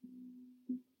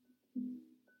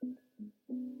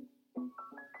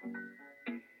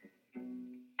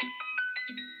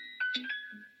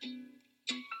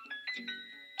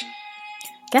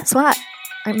Guess what?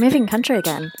 I'm moving country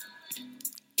again.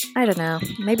 I don't know,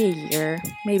 maybe a year,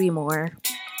 maybe more.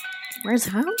 Where's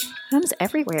home? Home's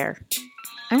everywhere.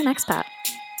 I'm an expat.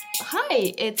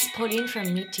 Hi, it's Pauline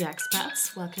from Meet the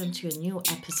Expats. Welcome to a new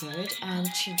episode. And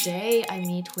today I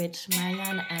meet with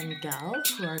Maayan and Gal,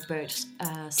 who are both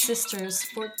sisters,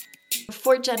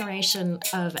 fourth generation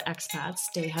of expats.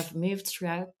 They have moved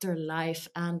throughout their life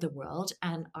and the world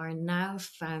and are now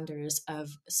founders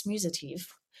of Smoothietive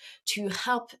to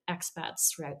help expats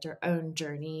throughout their own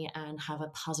journey and have a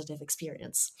positive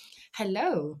experience.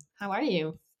 Hello, how are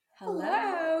you?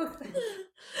 Hello.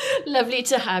 Lovely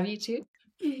to have you too.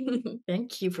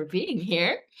 Thank you for being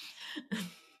here.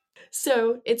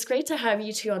 So it's great to have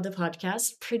you two on the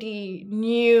podcast. Pretty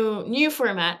new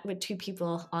format with two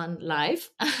people on live,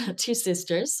 two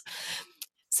sisters.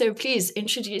 So please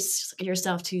introduce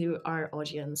yourself to our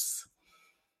audience.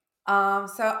 So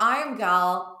I am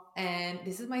Gal, and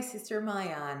this is my sister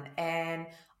Maayan. And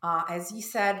as you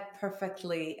said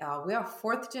perfectly, we are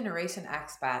fourth generation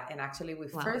expat, and actually we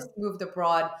Wow. first moved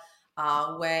abroad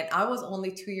when I was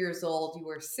only 2 years old. You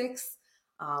were six,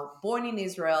 born in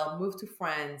Israel, moved to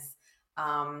France.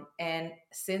 And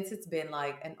since it's been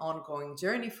like an ongoing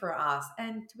journey for us,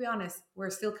 and to be honest, we're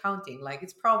still counting. Like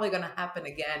it's probably gonna happen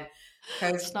again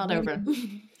because It's not over.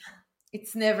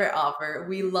 it's never over.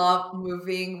 We love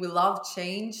moving, we love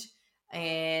change,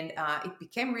 and it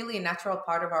became really a natural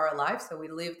part of our life. So we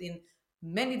lived in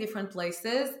many different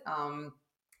places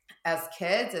as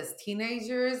kids, as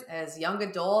teenagers, as young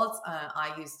adults.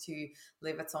 I used to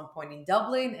live at some point in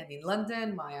Dublin and in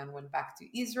London. Mayan went back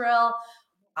to Israel.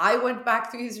 I went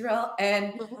back to Israel,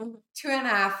 and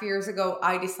 2.5 years ago,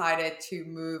 I decided to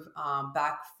move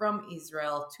back from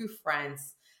Israel to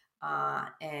France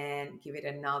and give it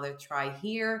another try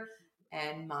here.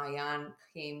 And Mayan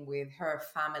came with her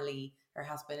family, her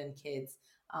husband and kids,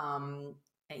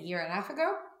 a year and a half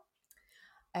ago.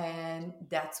 And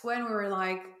that's when we were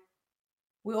like,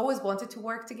 we always wanted to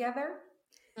work together.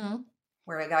 Mm.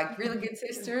 We're like really good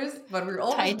sisters, but we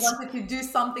always Tight. wanted to do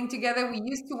something together. We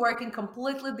used to work in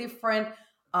completely different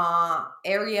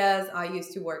areas. I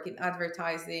used to work in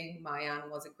advertising. Mayan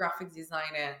was a graphic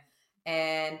designer.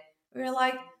 And we were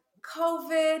like,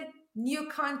 COVID, new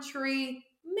country,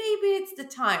 maybe it's the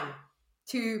time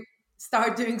to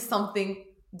start doing something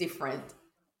different.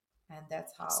 And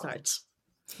that's how Starts.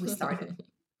 we started.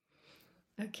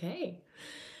 Okay,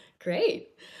 great.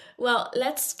 Well,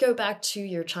 let's go back to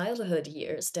your childhood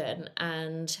years then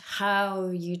and how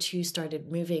you two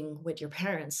started moving with your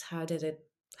parents. How did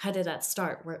that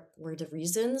start? What were the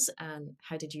reasons and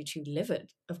how did you two live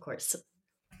it, of course?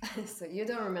 So you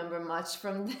don't remember much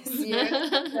from this year,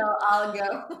 so I'll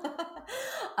go.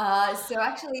 So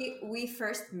actually, we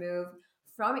first moved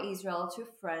from Israel to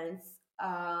France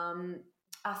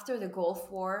after the Gulf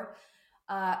War.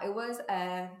 It was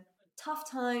tough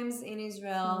times in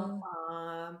Israel,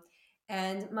 Mm,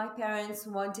 and our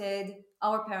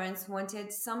parents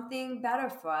wanted something better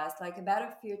for us, like a better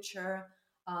future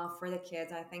for the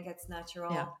kids. I think it's yeah.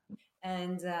 natural,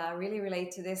 and really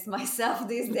relate to this myself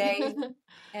these days.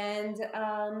 And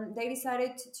they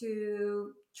decided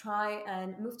to try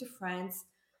and move to France.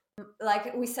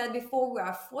 Like we said before, we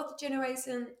are fourth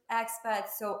generation expats.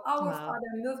 So our Wow.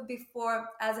 father moved before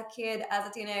as a kid, as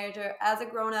a teenager, as a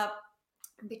grown up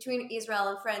between Israel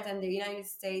and France and the United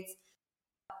States.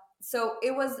 So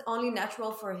it was only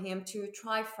natural for him to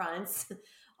try France.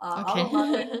 Okay. Our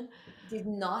mother did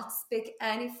not speak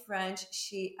any French.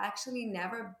 She actually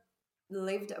never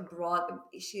lived abroad.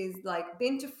 She's like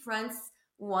been to France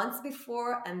once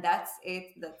before, and that's it.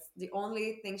 That's the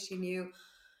only thing she knew.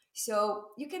 So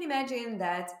you can imagine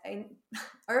that in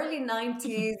early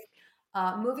 90s,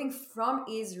 moving from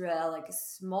Israel, like a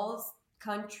small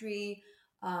country,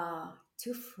 uh,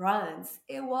 to France,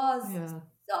 it was Yeah.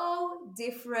 so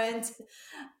different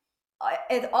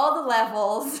at all the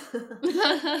levels.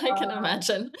 I can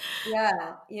imagine.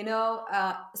 Yeah,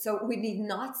 so we did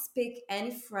not speak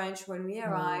any French when we Mm.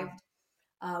 arrived.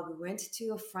 We went to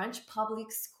a French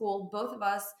public school, both of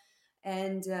us,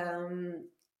 and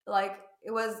like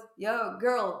it was, yo,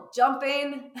 girl, jump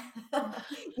in.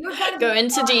 You're gonna Go be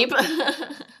into deep.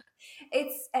 fine.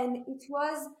 It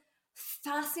was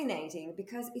fascinating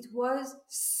because it was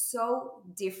so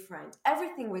different.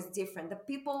 Everything was different. The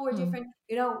people were Mm, different.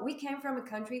 We came from a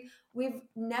country we've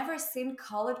never seen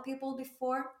colored people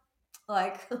before.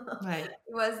 Like right.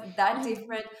 it was that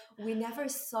different. We never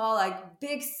saw like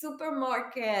big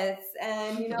supermarkets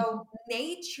and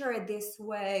nature this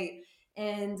way,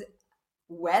 and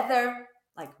weather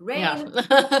like Yeah.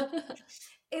 rain.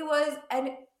 it was,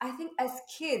 and I think as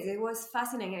kids it was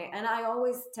fascinating, and I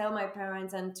always tell my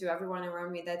parents and to everyone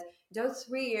around me that those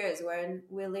 3 years when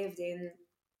we lived in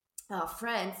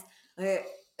France,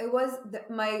 it was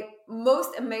my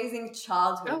most amazing Oh,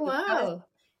 childhood because wow.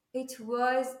 it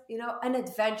was, an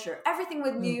adventure. Everything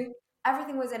was Mm. new,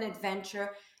 everything was an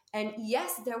adventure. And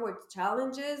yes, there were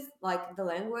challenges like the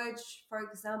language, for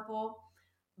example,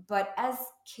 but as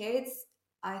kids,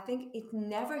 I think it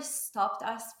never stopped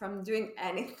us from doing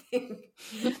anything.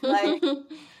 Like,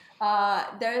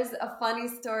 there's a funny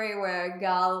story where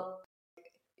Gal,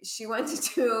 she went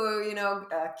to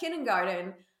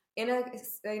kindergarten in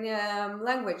a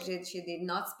language that she did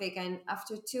not speak, and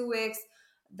after 2 weeks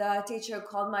the teacher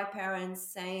called my parents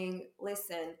saying,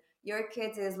 listen, your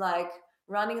kid is like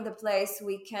running the place,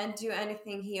 we can't do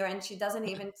anything here, and she doesn't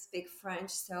even speak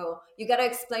French, so you got to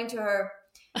explain to her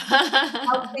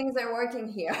how things are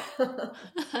working here.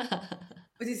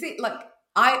 But you see, like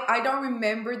I don't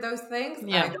remember those things. I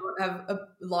Yeah. don't have a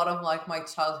lot of like my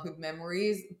childhood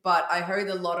memories, but I heard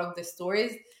a lot of the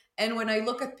stories. And when I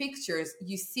look at pictures,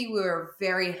 you see we were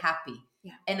very happy.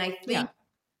 Yeah. And I Yeah. think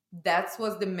that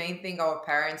was the main thing our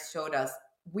parents showed us.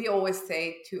 We always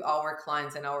say to our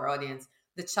clients and our audience,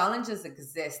 the challenges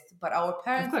exist, but our Of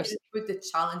parents course. didn't put the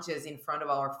challenges in front of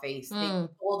our face. They Mm.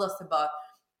 told us about,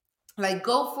 like,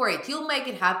 go for it. You'll make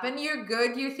it happen. You're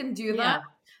good. You can do that. Yeah.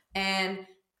 And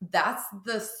that's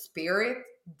the spirit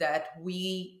that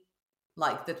we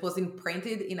like, that was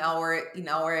imprinted in our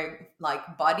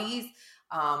like bodies.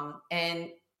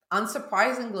 And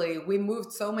unsurprisingly, we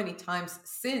moved so many times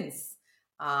since,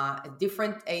 at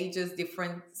different ages,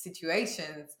 different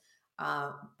situations.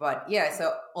 But yeah,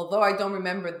 so although I don't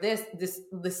remember this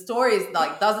the story is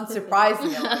like doesn't surprise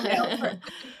me. I'm like, yeah, of course.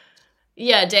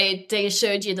 Yeah, they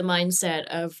showed you the mindset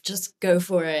of just go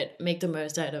for it, make the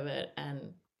most out of it,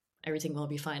 and everything will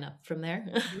be fine up from there.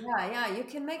 Yeah, you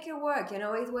can make it work. It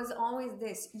was always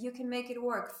this. You can make it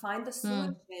work. Find the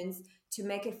Mm. solutions to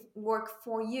make it work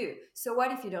for you. So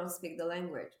what if you don't speak the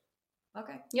language?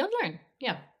 Okay. You'll learn.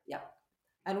 Yeah. Yeah.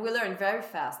 And we learn very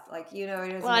fast. Like, it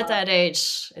is Well, at not. that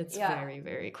age, it's Yeah. very,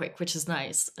 very quick, which is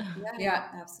nice.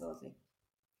 Yeah, Absolutely.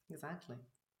 exactly.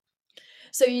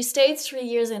 So you stayed 3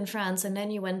 years in France and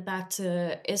then you went back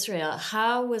to Israel.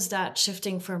 How was that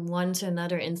shifting from one to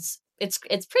another?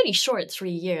 It's pretty short,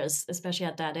 3 years, especially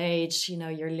at that age.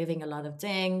 You're living a lot of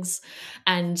things,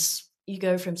 and you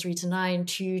go from 3 to 9,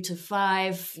 2 to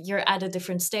 5. You're at a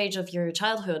different stage of your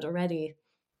childhood already.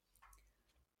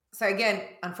 So again,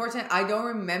 unfortunately, I don't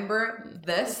remember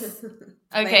this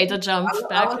Okay, thing. the jump I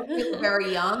back. was still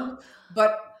very young,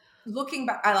 but looking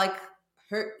back, I like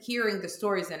hearing the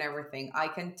stories and everything. I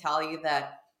can tell you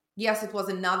that yes, it was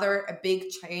a big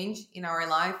change in our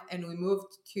life, and we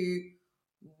moved to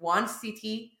one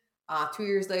city. 2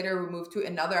 years later, we moved to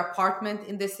another apartment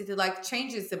in this city. Like,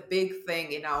 change is a big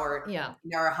thing in Yeah.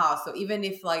 our house. So even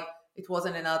if like it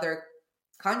wasn't another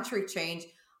country change,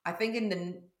 I think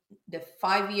in the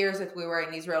 5 years that we were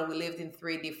in Israel, we lived in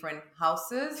 3 different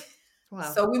houses. Wow.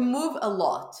 So we move a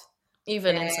lot.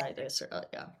 Even inside Israel,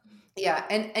 yeah. Yeah,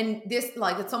 and this,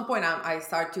 like, at some point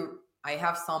I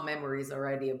have some memories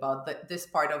already about this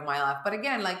part of my life. But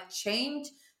again, like, change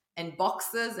and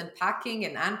boxes and packing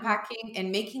and unpacking and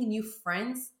making new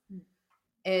friends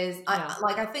is Yeah.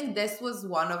 I think this was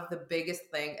one of the biggest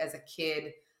thing as a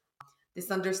kid.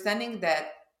 This understanding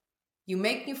that you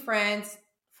make new friends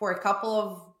for a couple of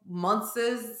months,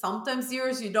 sometimes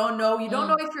years. You don't know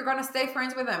if you're gonna stay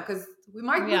friends with them, because we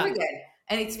might move Yeah. again,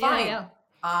 and it's Yeah, fine.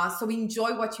 yeah. So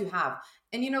enjoy what you have.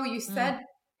 And you Mm. said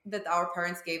that our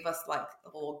parents gave us like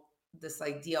all this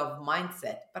idea of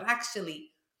mindset, but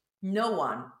actually no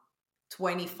one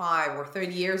 25 or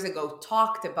 30 years ago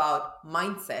talked about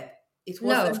mindset. It No,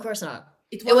 wasn't of course not.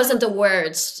 it It wasn't wasn't the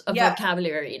words of yeah, it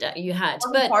vocabulary that you had.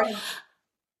 wasn't But part of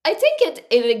I think it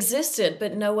existed,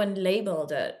 but no one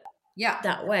labeled it yeah.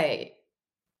 that way.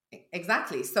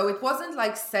 Exactly. So it wasn't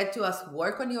like said to us,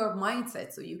 work on your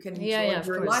mindset so you can Yeah, enjoy yeah, of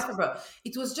your course. life abroad.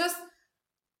 It was just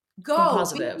Be go,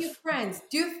 meet new positive. friends,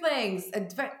 do things,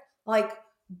 like,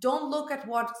 don't look at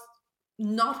what's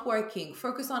not working,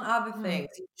 focus on other Mm. things,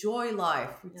 enjoy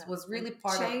life. It Yeah. was And really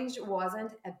part of change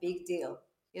wasn't a big deal.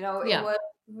 It Yeah. was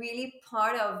really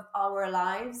part of our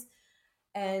lives.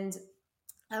 And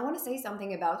I want to say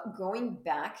something about going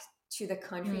back to the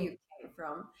country Mm. you came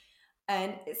from.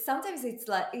 And sometimes it's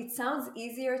like, it sounds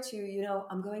easier to,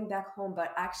 I'm going back home,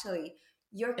 but actually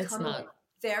you're It's coming a not.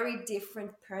 very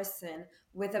different person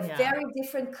with a Yeah. very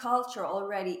different culture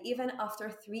already, even after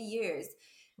 3 years.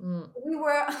 Mm. We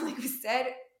were, like we said,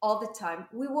 all the time.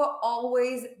 We were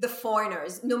always the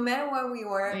foreigners, no matter where we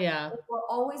were. Yeah. We were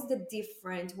always the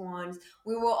different ones.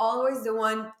 We were always the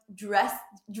one dressed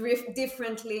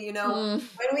differently. Mm.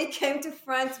 When we came to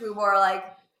France, we were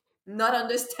like not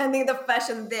understanding the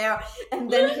fashion there, and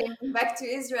then came back to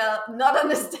Israel, not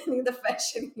understanding the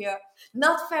fashion here,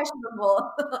 not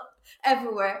fashionable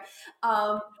everywhere.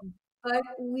 Um, but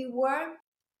we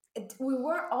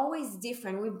were always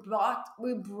different. We brought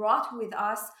with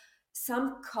us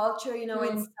some culture, and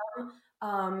Mm.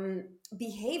 some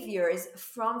behaviors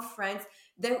from France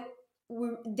that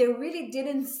they really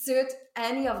didn't suit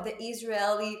any of the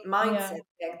Israeli Yeah, mindset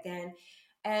back then.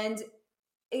 And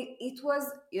it was,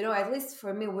 at least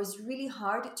for me, it was really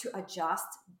hard to adjust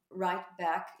right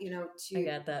back, I to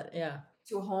get that. Yeah.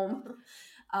 home.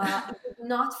 It did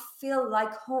not feel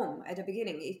like home at the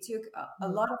beginning. It took a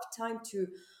Mm. lot of time to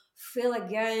feel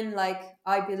again like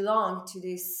I belong to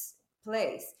this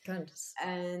place. Goodness.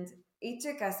 And it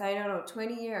took us, I don't know,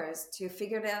 20 years to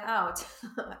figure that out.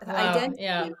 The Wow. Yeah.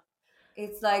 identity.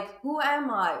 It's like, who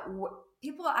am I?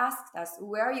 People asked us,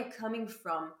 where are you coming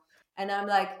from? And I'm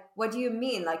like, what do you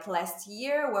mean? Like last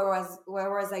year, where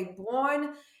was I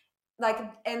born? Like,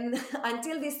 and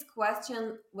until this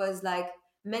question was like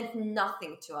meant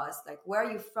nothing to us. Like, where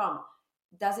are you from?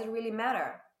 Does it really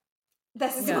matter?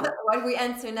 This is Yeah. what we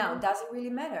answer now. Does it really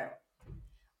matter?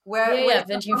 Where Yeah. where Yeah. is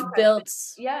the That you've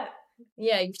context? built. Yeah.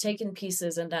 Yeah, you've taken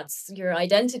pieces, and that's your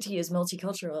identity is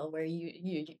multicultural. Where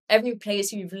every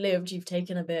place you've lived, you've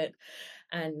taken a bit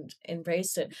and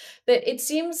embraced it. But it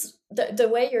seems the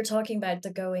way you're talking about the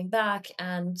going back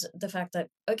and the fact that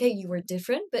okay, you were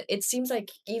different, but it seems like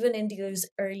even in those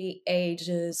early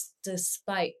ages,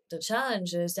 despite the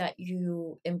challenges, that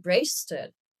you embraced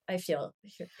it. I feel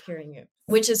hearing you,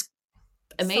 which is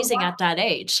So amazing at that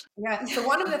age. yeah, so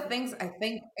one of the things I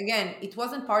think, again, it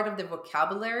wasn't part of the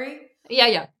vocabulary, Yeah,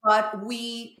 yeah. but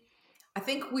I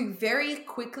think we very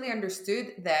quickly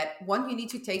understood that one, you need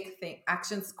to take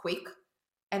actions quick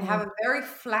and have Mm. a very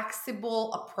flexible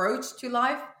approach to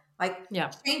life. Like, Yeah.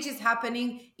 change is happening.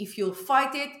 If you'll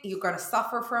fight it, you're going to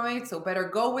suffer from it. So better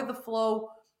go with the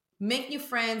flow, make new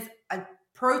friends,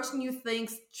 approach new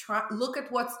things, try, look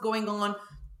at what's going on.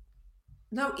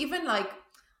 No, even like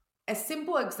a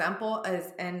simple example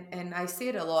as, and I say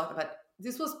it a lot, but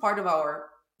this was part of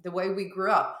the way we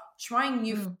grew up, trying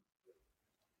new, Mm.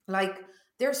 like,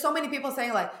 there's so many people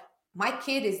saying like, my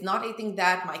kid is not eating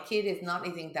that, my kid is not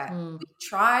eating that. Mm. We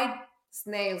tried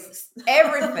Snails.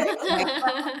 everything,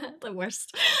 like, The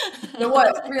worst. there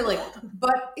was really,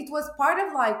 but it was part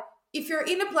of like, if you're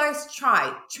in a place,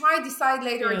 try, decide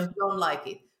later if Yeah. you don't like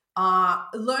it.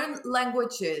 Learn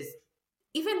languages,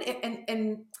 even,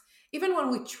 and even when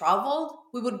we traveled,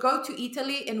 we would go to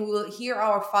Italy and we will hear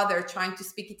our father trying to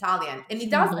speak Italian, and he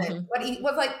doesn't, but he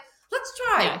was like, let's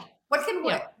try, Yeah. what can we,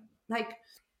 Yeah. like.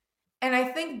 And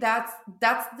I think that's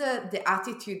the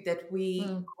attitude that we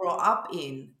Mm. grow up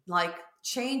in. Like,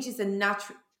 change is a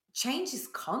natural, change is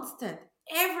constant,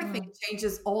 everything Mm.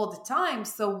 changes all the time,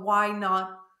 so why not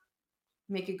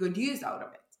make a good use out of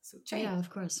it? So change, Yeah, of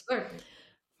course. learn.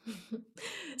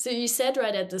 So you said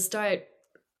right at the start,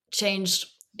 change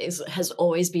has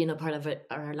always been a part of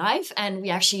our life, and we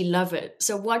actually love it.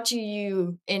 So what do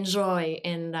you enjoy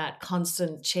in that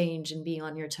constant change and being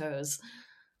on your toes?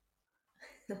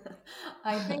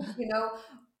 I think,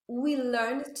 we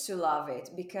learned to love it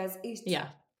because it Yeah.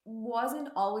 wasn't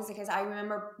always the case. I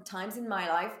remember times in my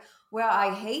life where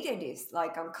I hated this.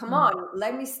 Like, come Mm. on,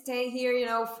 let me stay here,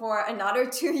 for another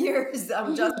 2 years.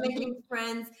 I'm just making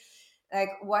friends.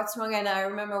 Like, what's wrong? And I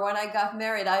remember when I got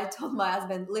married, I told my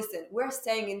husband, listen, we're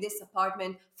staying in this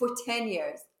apartment for 10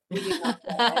 years. We did not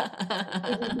get it.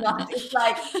 We did not. It's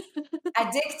like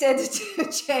addicted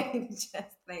to change, I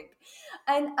think.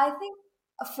 And I think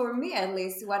for me, at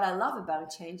least, what I love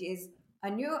about change is a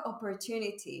new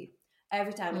opportunity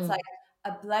every time. It's Mm. like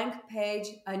a blank page,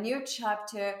 a new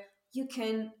chapter. You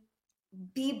can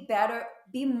be better,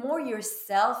 be more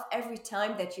yourself every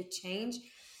time that you change,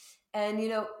 and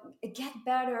get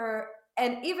better.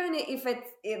 And even if it's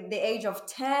in the age of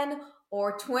 10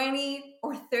 or 20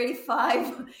 or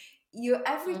 35, you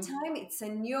every Mm. time it's a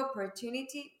new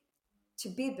opportunity to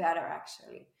be better,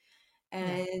 actually.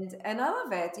 Yeah. And I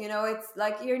love it. It's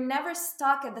like you're never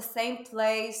stuck at the same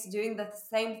place doing the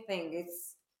same thing.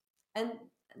 And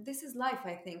this is life.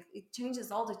 I think it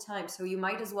changes all the time, so you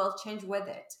might as well change with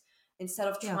it instead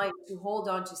of Yeah. trying to hold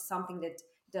on to something that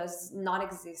does not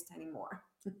exist anymore.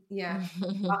 Yeah,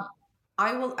 uh,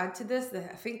 I will add to this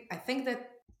that I think that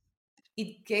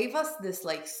it gave us this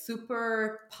like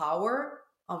super power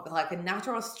of like a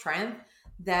natural strength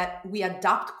that we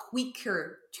adapt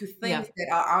quicker to Yeah. things that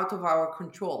are out of our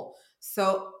control.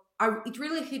 So it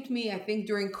really hit me, I think,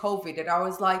 during COVID, that I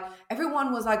was like,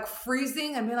 everyone was like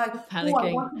freezing and be like, oh, I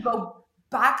Panicking. want to go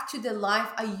back to the life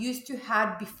I used to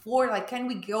had before. Like, can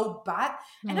we go back?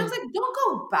 And I was Mm. like, don't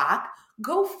go back,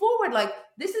 go forward. Like,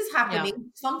 this is Yeah.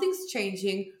 happening, something's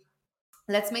changing.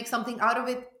 Let's make something out of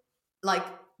it, like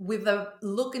with a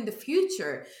look in the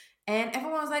future. And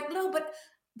everyone was like, no, but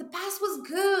the past was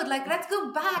good. Like, let's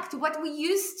go back to what we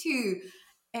used to.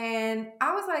 And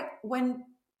I was like,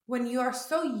 when you are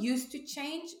so used to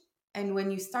change and when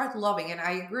you start loving, and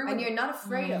I agree And with, you're not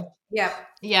afraid of. Mm. yeah,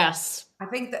 Yes. I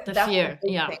think that The that's the fear.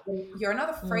 big Yeah. thing. When you're not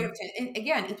afraid of Mm. change. And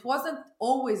again, it wasn't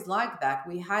always like that.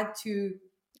 We had to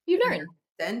You learn.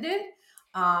 understand it.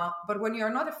 But when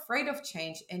you're not afraid of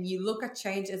change and you look at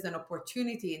change as an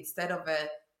opportunity instead of a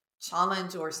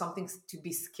challenge or something to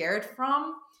be scared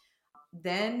from,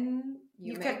 then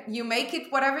you make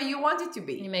it whatever you want it to You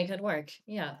be. make it work.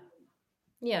 Yeah.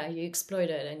 Yeah. You exploit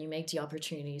it and you make the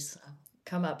opportunities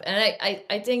come up. And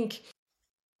I think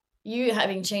you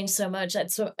having changed so much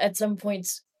at some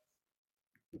point,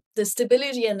 the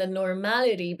stability and the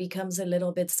normality becomes a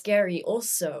little bit scary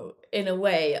also, in a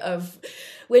way of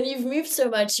when you've moved so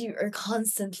much, you are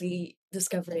constantly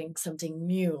discovering something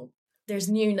new. There's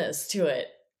newness to it.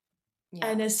 Yeah.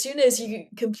 And as soon as you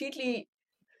completely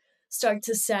start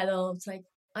to settle, it's like,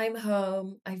 I'm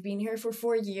home, I've been here for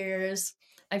 4 years,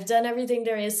 I've done everything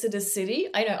there is to the city.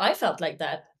 I know I felt like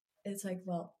that. It's like,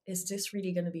 well, is this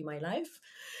really going to be my life?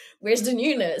 Where's the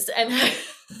newness? And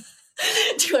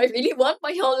do I really want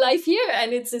my whole life here?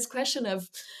 And it's this question of,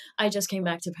 I just came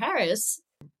back to Paris,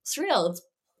 thrilled.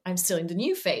 I'm still in the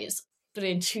new phase, but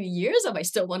in 2 years, am I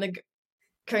still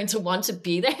going to want to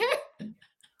be there?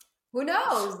 Who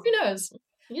knows? Who knows?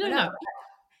 You Who don't knows? know.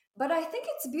 But I think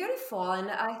it's beautiful, and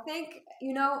I think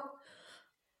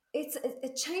a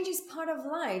change is part of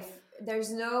life.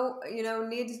 There's no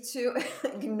need to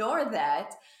ignore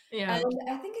that. Yeah. And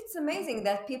I think it's amazing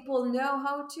that people know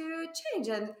how to change.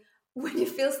 And when you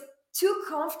feel too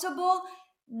comfortable,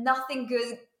 nothing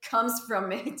good comes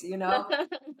from it.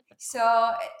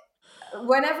 So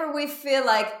whenever we feel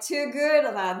like too good,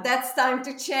 that's time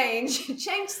to change.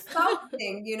 Change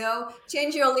something.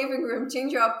 Change your living room,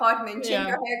 change your apartment, change Yeah.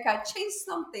 your haircut, change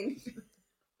something.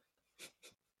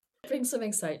 Bring some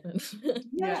excitement. Yeah.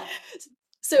 Yeah.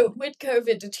 So with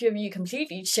COVID, the two of you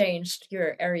completely changed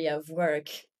your area of work.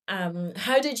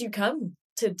 How did you come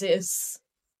to this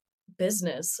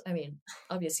business? I mean,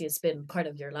 obviously it's been part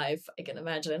of your life, I can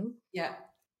imagine. Yeah.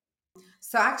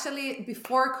 So actually,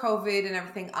 before COVID and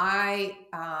everything, I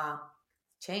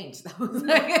changed. I was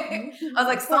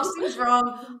like, Of course. something's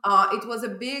wrong. It was a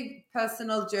big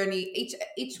personal journey.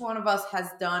 Each one of us has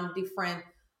done different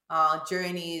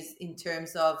journeys in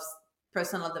terms of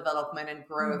personal development and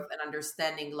growth and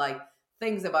understanding, like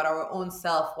things about our own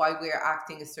self, why we are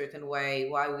acting a certain way,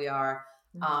 why we are.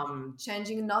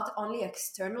 Changing not only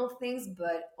external things,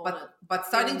 but But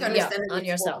starting to Yeah, understand that on it's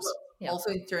yourselves. Yeah. also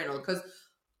internal, because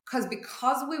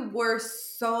we were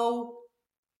so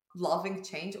loving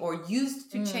change or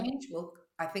used to change. Well,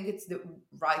 I think it's the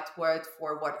right word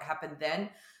for what happened then.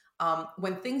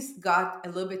 When things got a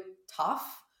little bit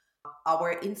tough,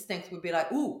 our instinct would be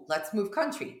like, ooh, let's move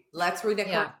country, let's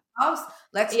redecorate Yeah. the house,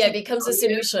 let's Yeah, it change becomes a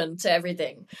career. solution to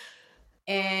everything.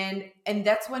 And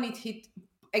that's when it hit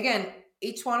again,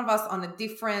 each one of us on a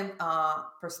different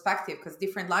perspective, because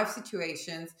different life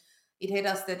situations, it hit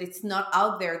us that it's not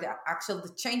out there, that actually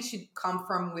the change should come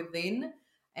from within.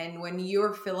 And when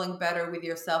you're feeling better with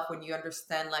yourself, when you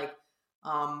understand like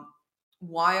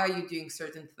why are you doing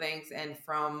certain things and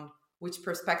from which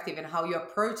perspective and how you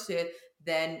approach it,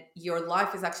 then your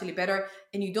life is actually better.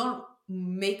 And you don't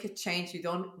make a change, you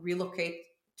don't relocate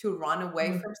to run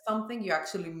away from something, you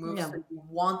actually move, Yeah. so you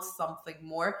want something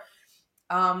more.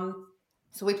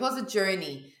 So it was a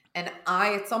journey, and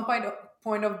I at some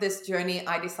point of this journey,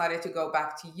 I decided to go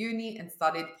back to uni and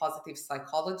studied positive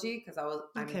psychology, because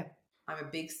Okay. I'm a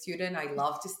big student, I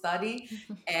love to study.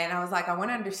 And I was like, I want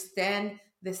to understand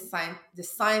the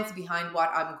science behind what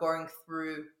I'm going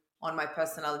through on my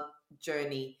personal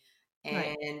journey.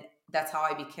 Right. And that's how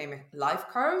I became a life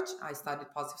coach. I studied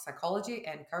positive psychology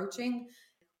and coaching,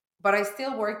 but I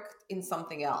still worked in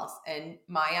something else. And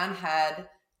Maayan had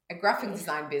a graphic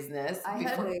design business. I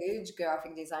had a huge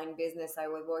graphic design business. I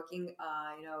was working,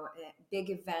 big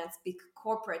events, big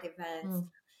corporate events,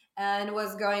 and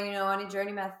was going, on a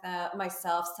journey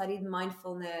myself. Studied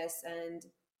mindfulness, and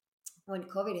when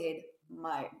COVID hit,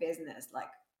 my business like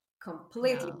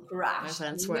completely crashed.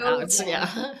 Events were No out. events,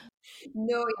 Yeah.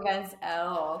 no events at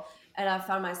all. And I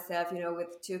found myself,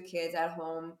 with two kids at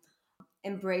home.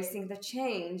 embracing the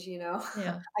change,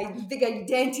 Yeah. big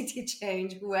identity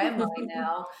change. Who am I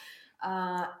now?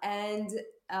 And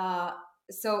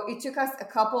so it took us a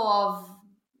couple of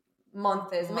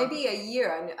months, maybe a year,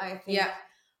 and I think Yeah.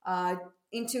 uh,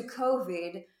 into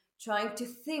COVID, trying to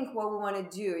think what we want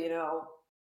to do,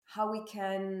 how we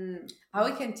can. How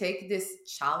we can take this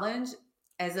challenge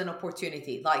as an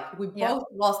opportunity. Like we Yeah. both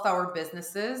lost our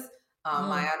businesses.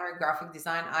 Mm. I had our graphic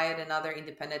design. I had another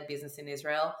independent business in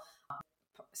Israel.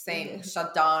 Same,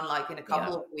 shut down like in a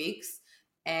couple of weeks.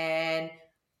 And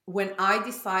when I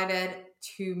decided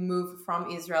to move from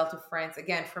Israel to France,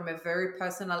 again, from a very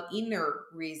personal inner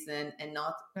reason and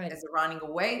not Right. as a running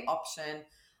away option,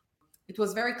 it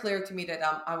was very clear to me that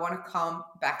I want to come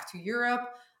back to Europe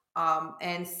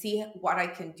and see what I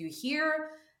can do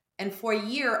here. And for a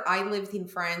year, I lived in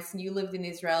France and you lived in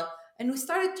Israel. And we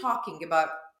started talking about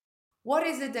what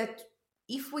is it that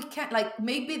if we can, like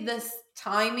maybe this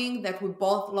timing that we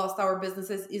both lost our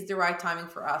businesses is the right timing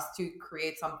for us to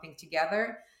create something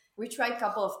together. We tried a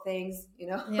couple of things,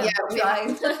 Yeah. We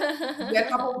had a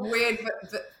couple of weird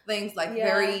things, like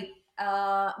very.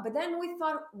 But then we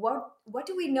thought, what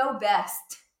do we know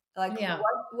best? Like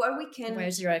what we can.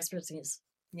 Where's your expertise?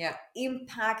 Yeah.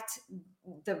 Impact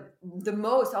the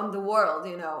most on the world,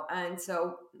 and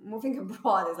so moving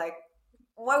abroad is like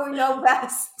what we know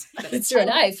best. It's your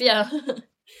life, yeah.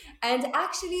 And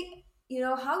actually,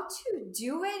 how to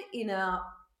do it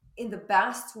in the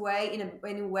best way, in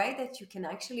a way that you can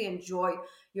actually enjoy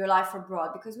your life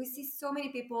abroad, because we see so many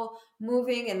people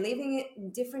moving and living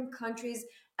in different countries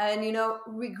and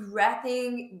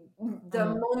regretting the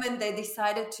moment they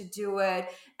decided to do it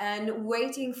and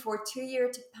waiting for 2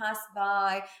 years to pass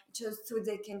by just so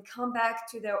they can come back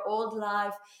to their old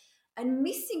life and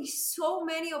missing so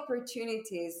many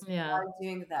opportunities while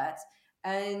doing that.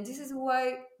 And this is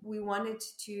why we wanted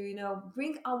to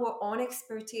bring our own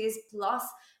expertise plus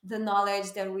the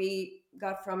knowledge that we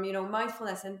got from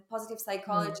mindfulness and positive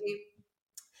psychology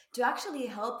to actually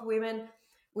help women.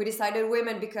 We decided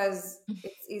women because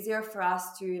it's easier for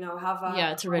us to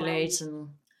have to relate and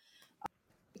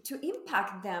to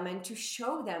impact them and to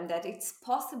show them that it's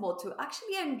possible to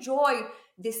actually enjoy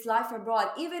this life abroad,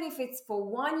 even if it's for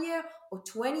 1 year or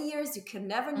 20 years. You can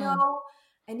never know,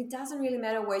 and it doesn't really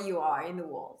matter where you are in the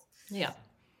world. Yeah.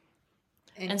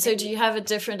 And so do you have a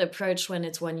different approach when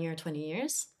it's 1 year, 20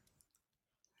 years?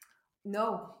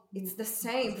 No, it's the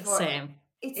same.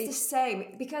 It's the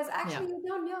same, because actually you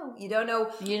don't know. You don't know.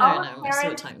 Our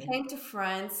parents came to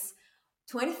France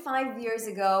 25 years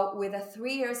ago with a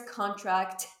 3 years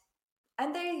contract,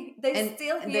 and they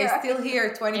still here. They're still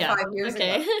here 25 years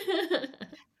ago.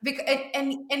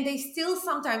 And they still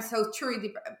sometimes, so true,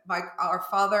 like our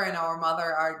father and our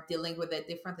mother are dealing with it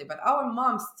differently, but our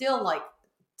mom still like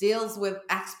deals with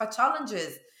expat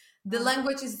challenges. The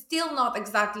language is still not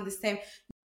exactly the same.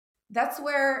 That's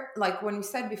where, like when we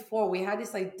said before, we had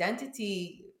this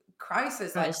identity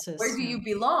crisis. Like, where do you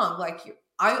belong? Like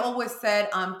I always said,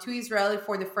 I'm too Israeli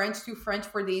for the French, too French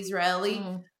for the Israeli.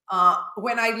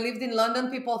 When I lived in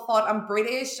London, people thought I'm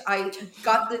British. I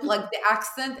got the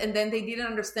accent, and then they didn't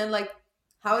understand like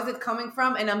how is it coming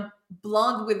from. And I'm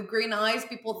blonde with green eyes.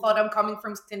 People thought I'm coming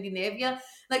from Scandinavia.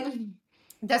 Like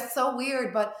that's so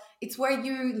weird, but it's where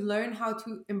you learn how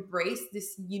to embrace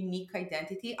this unique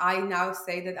identity. I now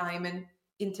say that I'm an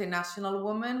international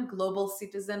woman, global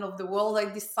citizen of the world. I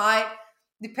decide,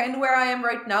 depend where I am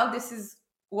right now, this is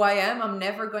who I am. I'm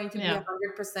never going to be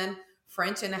 100%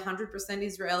 French and 100%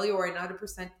 Israeli or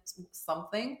 100%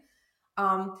 something.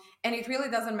 And it really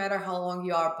doesn't matter how long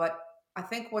you are, but I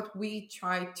think what we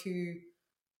try to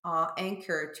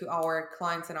anchor to our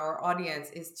clients and our audience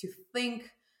is to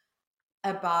think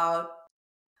about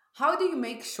how do you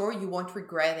make sure you won't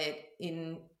regret it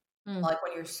in like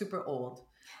when you're super old.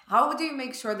 How do you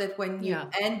make sure that when you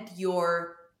end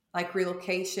your like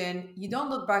relocation, you don't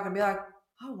look back and be like,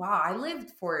 oh wow, I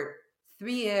lived for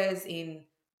 3 years in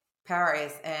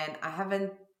Paris and I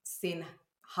haven't seen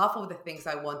half of the things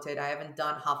I wanted. I haven't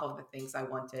done half of the things I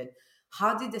wanted.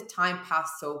 How did the time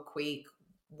pass so quick?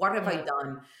 What have I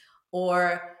done?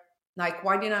 Or like,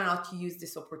 why did I not use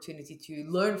this opportunity to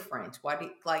learn French?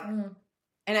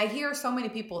 And I hear so many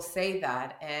people say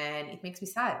that, and it makes me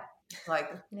sad.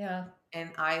 Like, and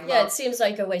it seems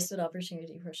like a wasted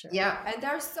opportunity for sure. Yeah, and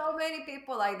there are so many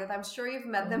people like that. I'm sure you've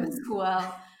met them as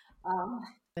well.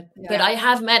 But I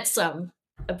have met some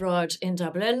abroad in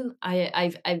Dublin.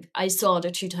 I saw the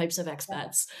two types of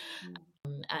expats,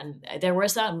 and there were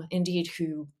some indeed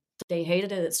who they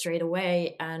hated it straight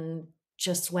away and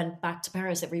just went back to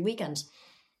Paris every weekend,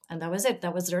 and that was it.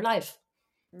 That was their life.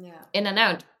 Yeah, in and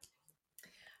out.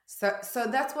 So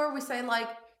that's where we say, like,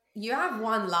 you have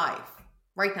one life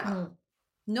right now. Mm.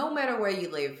 No matter where you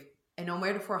live and no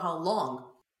matter for how long,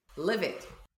 live it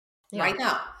Yeah, right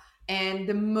now. And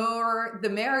the more the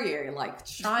merrier. Like,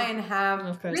 try and have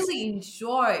of course. really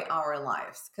enjoy our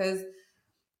lives, because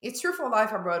it's true for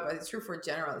life abroad, but it's true for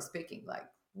generally speaking. Like,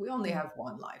 we only Mm. have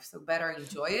one life, so better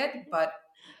enjoy it. But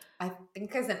I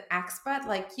think as an expat,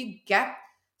 like, you get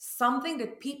something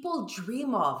that people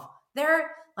dream of.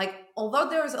 There, like, although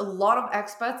there's a lot of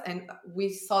expats, and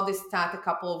we saw this stat a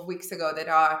couple of weeks ago that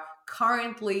are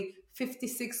currently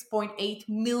 56.8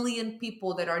 million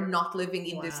people that are not living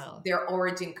in this Wow. their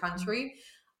origin country.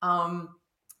 Um,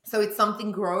 so it's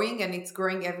something growing, and it's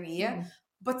growing every year. Mm.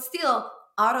 But still,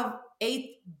 out of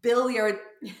 8 billion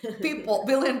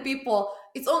people,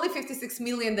 it's only 56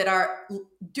 million that are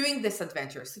doing this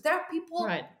adventure. So there are people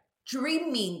Right.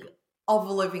 dreaming of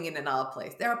living in another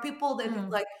place. There are people that Mm.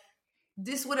 like,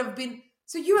 this would have been,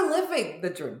 so you're living the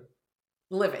dream.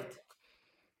 Live it.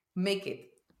 Make it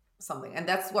something. And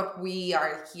that's what we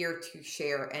are here to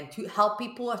share and to help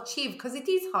people achieve, because it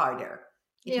is harder.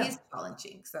 It Yeah. is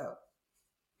challenging. So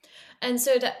And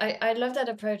so that I love that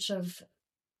approach of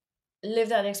live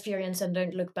that experience and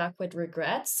don't look back with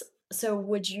regrets. So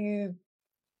would you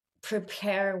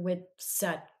prepare with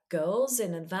set goals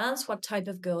in advance? What type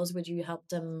of goals would you help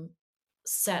them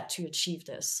set to achieve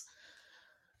this?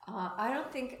 I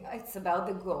don't think it's about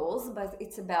the goals, but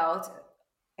it's about,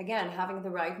 again, having the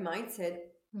right mindset.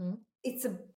 Mm. It's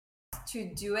a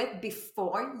to do it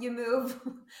before you move,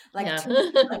 like Yeah,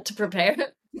 to to prepare.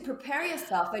 prepare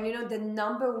yourself. And the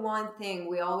number one thing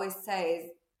we always say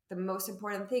is the most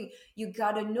important thing. You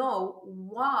got to know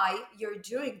why you're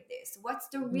doing this. What's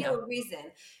the Yeah. real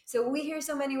reason? So we hear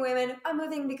so many women, I'm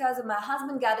moving because my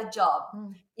husband got a job.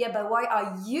 Mm. Yeah, but why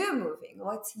are you moving?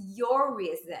 What's your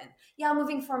reason? Yeah, I'm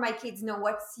moving for my kids. No,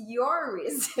 what's your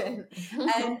reason?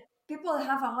 And people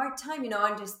have a hard time,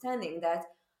 understanding that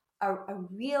a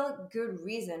real good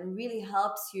reason really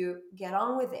helps you get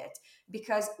on with it,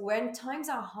 because when times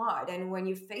are hard and when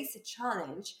you face a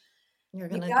challenge, You're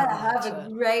you gonna gotta come back have to a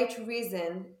it. great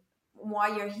reason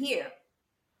why you're here.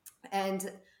 And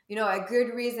a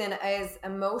good reason is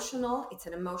emotional. It's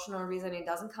an emotional reason. It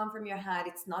doesn't come from your head.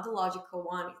 It's not a logical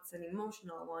one. It's an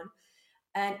emotional one,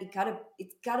 and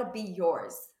it's gotta be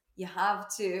yours. You have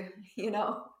to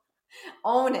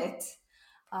own it.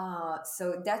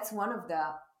 So that's one of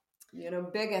the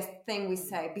biggest thing we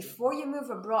say before you move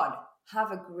abroad.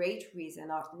 Have a great reason,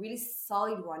 a really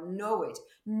solid one. Know it.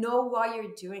 Know why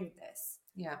you're doing this.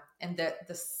 yeah. And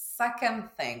the second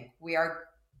thing we are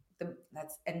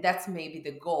that's maybe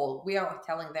the goal. We are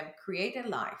telling them, create a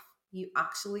life you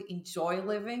actually enjoy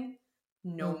living,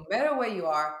 no Mm. matter where you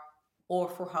are or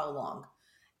for how long.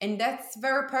 And that's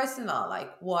very personal.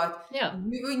 Like, what Yeah.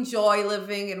 you enjoy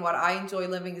living and what I enjoy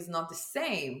living is not the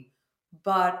same.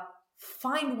 But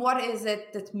find what is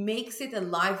it that makes it a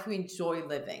life you enjoy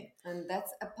living. And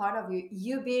that's a part of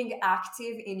you being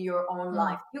active in your own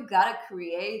life. Mm. You gotta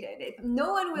create it.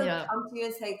 No one will Yeah. come to you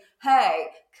and say,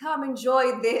 hey, come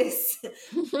enjoy this.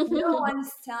 No one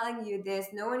is telling you this.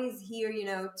 No one is here,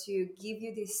 to give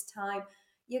you this time.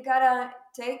 You gotta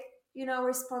take,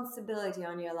 responsibility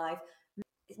on your life.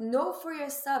 Know for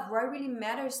yourself what really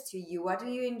matters to you. What do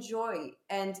you enjoy?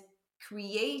 And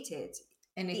create it.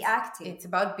 And Be it's active. it's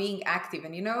about being active.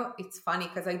 And it's funny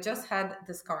because I just had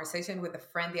this conversation with a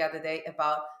friend the other day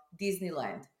about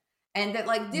Disneyland, and that,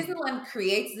 like, Mm. Disneyland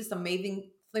creates this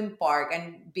amazing theme park,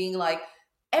 and being like,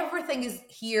 everything is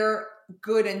here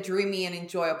good and dreamy and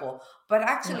enjoyable. But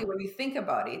actually, Yeah. when you think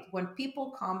about it, when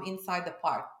people come inside the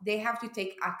park, they have to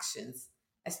take actions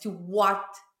as to what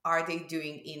are they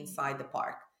doing inside the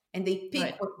park, and they pick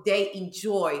Right. what they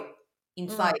enjoy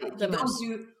inside Mm. it. The You don't most.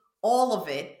 do all of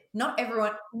it. Not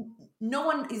everyone, no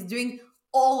one is doing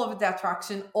all of the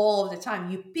attraction all of the time.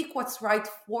 You pick what's right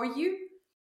for you.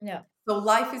 Yeah. So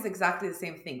life is exactly the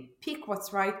same thing. Pick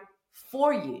what's right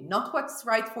for you, not what's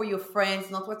right for your friends,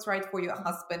 not what's right for your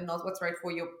husband, not what's right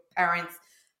for your parents,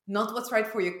 not what's right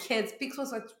for your kids. Pick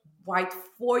what's right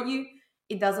for you.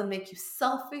 It doesn't make you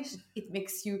selfish. It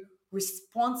makes you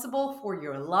responsible for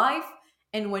your life.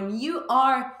 And when you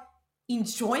are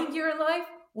enjoying your life,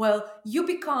 well, you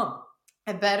become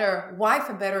a better wife,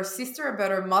 a better sister, a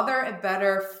better mother, a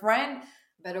better friend,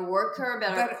 Better worker,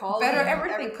 better better colleague,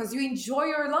 everything, because you enjoy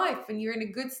your life and you're in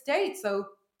a good state. So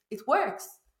it works.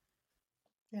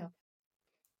 Yeah.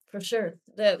 For sure.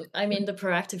 I mean, the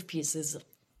proactive piece is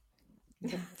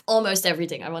almost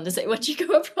everything I want to say when you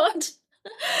go abroad.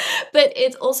 But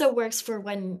it also works for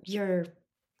when you're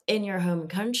in your home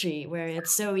country, where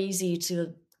it's so easy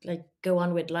to like go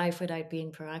on with life without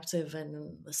being proactive,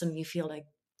 and suddenly you feel like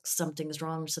something's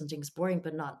wrong, something's boring,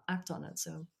 but not act on it.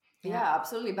 So Yeah,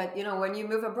 absolutely. But when you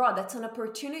move abroad, that's an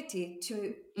opportunity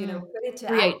to put it to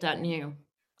create action. that new.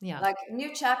 Yeah. Like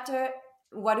new chapter.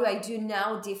 What do I do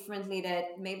now differently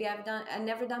that maybe I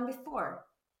never done before?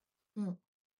 Mm.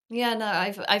 Yeah, no,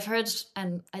 I've heard,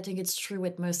 and I think it's true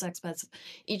with most expats.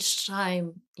 Each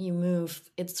time you move,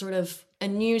 it's sort of a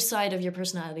new side of your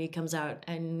personality comes out,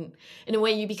 and in a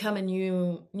way, you become a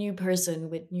new person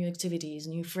with new activities,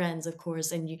 new friends, of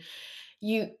course, and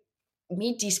you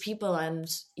meet these people, and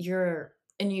you're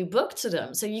a new book to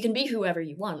them, so you can be whoever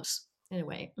you want in a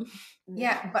way.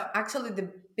 Yeah, but actually, the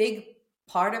big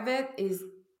part of it is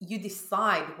you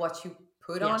decide what you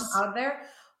put on Yes, out there,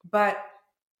 but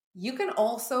you can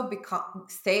also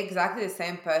stay exactly the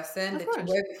same person of that you course.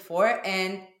 were before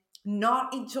and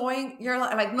not enjoying your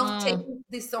life, like not Mm. taking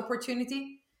this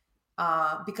opportunity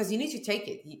because you need to take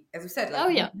it. As we said, like Oh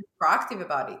you need yeah. to be proactive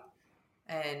about it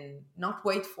and not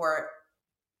wait for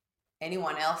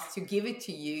anyone else to give it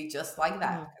to you just like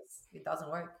that No, because it doesn't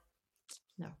work.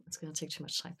 no, it's going to take too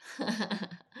much time.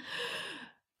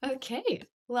 Okay.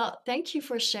 Well, thank you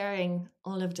for sharing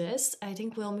all of this. I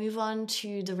think we'll move on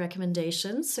to the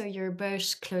recommendations. So you're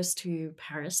both close to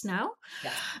Paris now,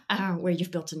 Yeah. where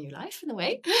you've built a new life in a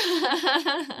way.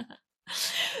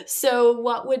 So,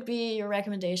 what would be your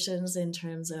recommendations in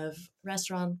terms of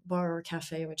restaurant, bar, or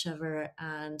cafe, whichever,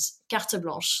 and carte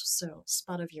blanche, so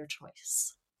spot of your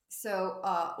choice? So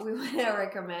we want to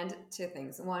recommend two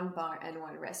things: one bar and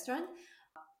one restaurant.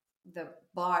 The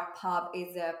bar pub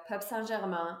is a Pub Saint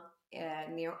Germain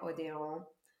near Odeon.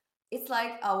 It's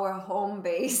like our home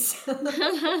base.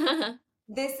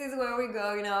 This is where we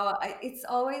go. It's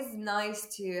always nice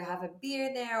to have a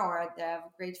beer there, or they have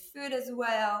great food as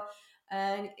well,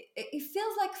 and it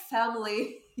feels like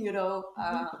family.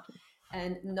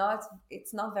 And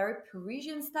it's not very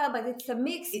Parisian style, but it's a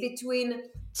mix between.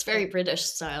 It's very British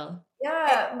style.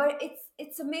 Yeah, but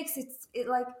it's a mix.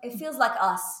 It feels like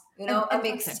us, a And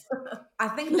mix. Okay. I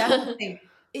think that's the thing.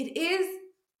 It is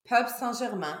Pub Saint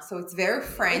Germain, so it's very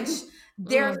French.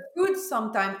 Their food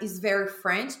sometimes is very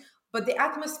French, but the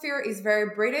atmosphere is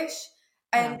very British.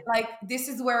 And Yeah. like this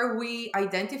is where we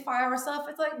identify ourselves.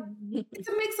 It's like it's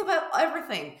a mix of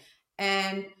everything.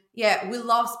 And yeah, we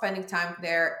love spending time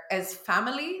there as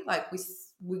family. Like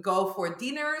we go for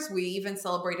dinners. We even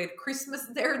celebrated Christmas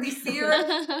there this year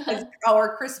as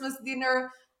our Christmas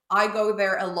dinner. I go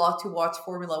there a lot to watch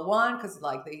Formula One because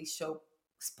like they show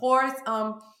sports.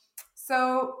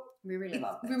 So We really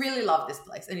love we this. really love this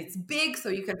place, and it's big, so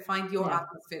you can find your Yeah.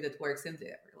 atmosphere that works in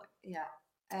there. Like, Yeah.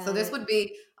 so this And- would be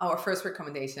our first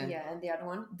recommendation. yeah, and the other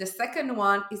one. The second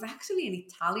one is actually an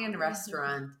Italian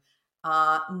restaurant.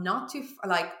 Not too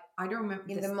like I don't remember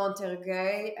In this the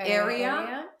Monterey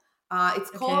area.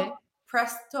 It's called Okay.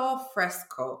 Presto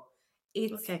Fresco.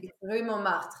 It's Okay. It's Rue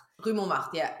Montmartre. Rue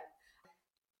Montmartre, yeah,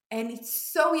 and it's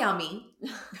so yummy.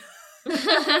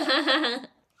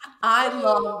 I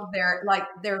love their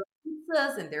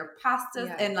pizzas and their pastas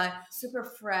Yeah. and like Super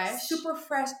fresh. super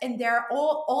fresh, and they're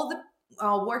all the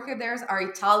worker there are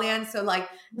Italian, so like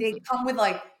they come with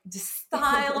like the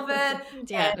style of it,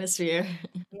 The atmosphere.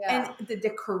 Yeah. and the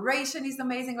decoration is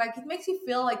amazing. Like it makes you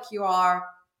feel like you are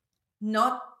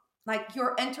not like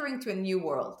you're entering to a new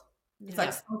world. It's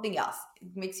like something else.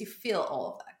 It makes you feel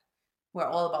all of that. We're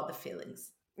all about the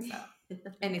feelings, so,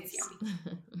 and it's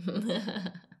yummy.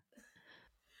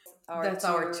 That's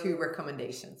our two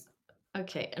recommendations.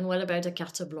 Okay, and what about a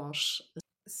carte blanche?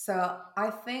 So I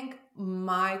think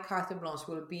my carte blanche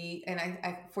will be, and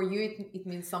I for you it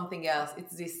means something else.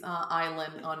 It's this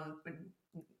island on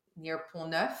near Pont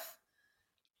Neuf.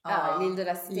 L'île de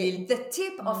la Cité. The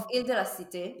tip of Île de la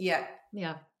Cité. Yeah,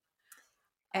 Yeah.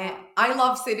 and I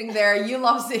love sitting there. You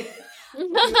love sitting.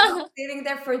 Sitting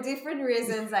there for different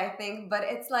reasons, I think, but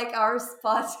it's like our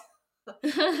spot.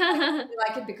 We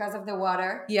like it because of the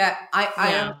water. Yeah,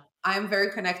 Yeah. I am very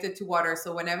connected to water.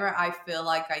 So whenever I feel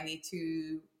like I need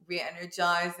to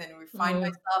re-energize and refine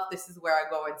myself, this is where I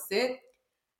go and sit.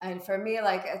 And for me,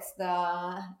 like it's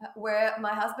where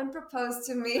my husband proposed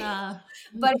to me,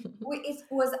 but it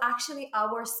was actually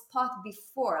our spot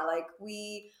before. Like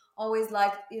we always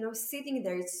like sitting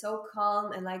there. It's so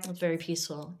calm and like It's very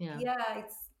peaceful. Yeah. yeah,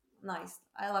 it's nice.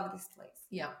 I love this place.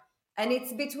 Yeah. And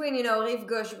it's between, rive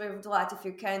gauche, rive droite. If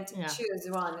you can't choose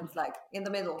one, it's like in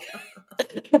the middle.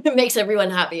 It makes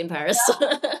everyone happy in Paris.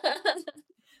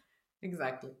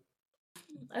 Exactly.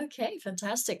 Okay,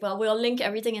 fantastic. Well, we'll link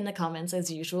everything in the comments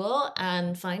as usual.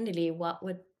 And finally, what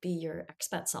would be your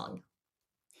expat song?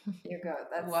 Here you go.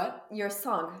 That's What? your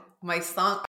song. My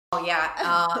song. Oh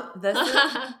yeah. This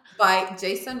is by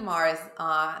Jason Mars.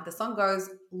 The song goes,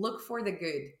 "Look for the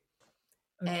good."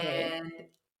 Okay. And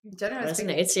generally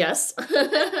speaking, Resonates, yes.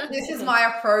 this is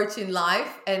my approach in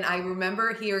life. And I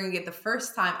remember hearing it the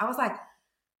first time. I was like,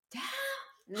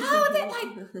 damn, how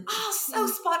did so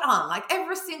spot on. Like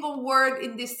every single word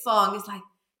in this song is like,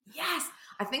 yes.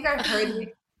 I think I heard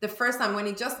it the first time when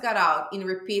it just got out in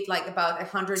repeat, like about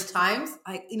 100 times.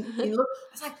 Like in look,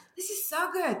 I was like, this is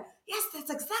so good. Yes, that's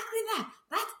exactly that.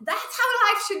 That's how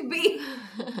life should be.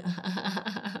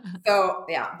 So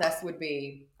yeah, that would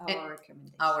be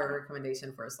our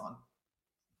recommendation for a song.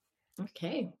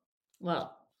 Okay.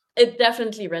 Well, it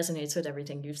definitely resonates with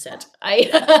everything you've said.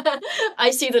 I I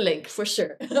see the link for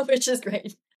sure, which is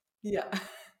great. Yeah.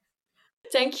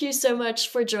 Thank you so much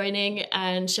for joining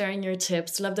and sharing your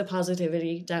tips. Love the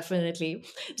positivity, definitely.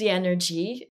 The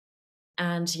energy.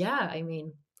 And yeah, I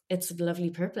mean, it's a lovely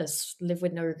purpose. Live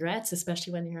with no regrets,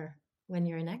 especially when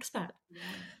you're an expat. Yeah.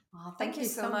 Oh, Thank you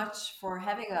so much for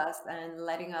having us and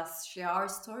letting us share our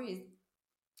stories.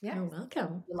 Yeah. You're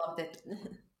welcome. We loved it.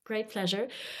 Great pleasure.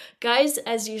 Guys,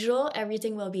 as usual,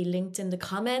 everything will be linked in the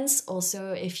comments.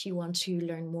 Also, if you want to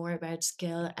learn more about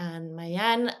Gal and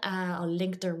Maayan, I'll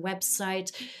link their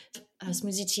website,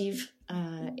 Smoothie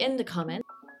in the comments.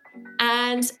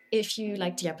 And if you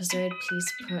liked the episode,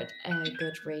 please put a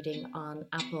good rating on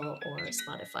Apple or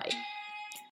Spotify.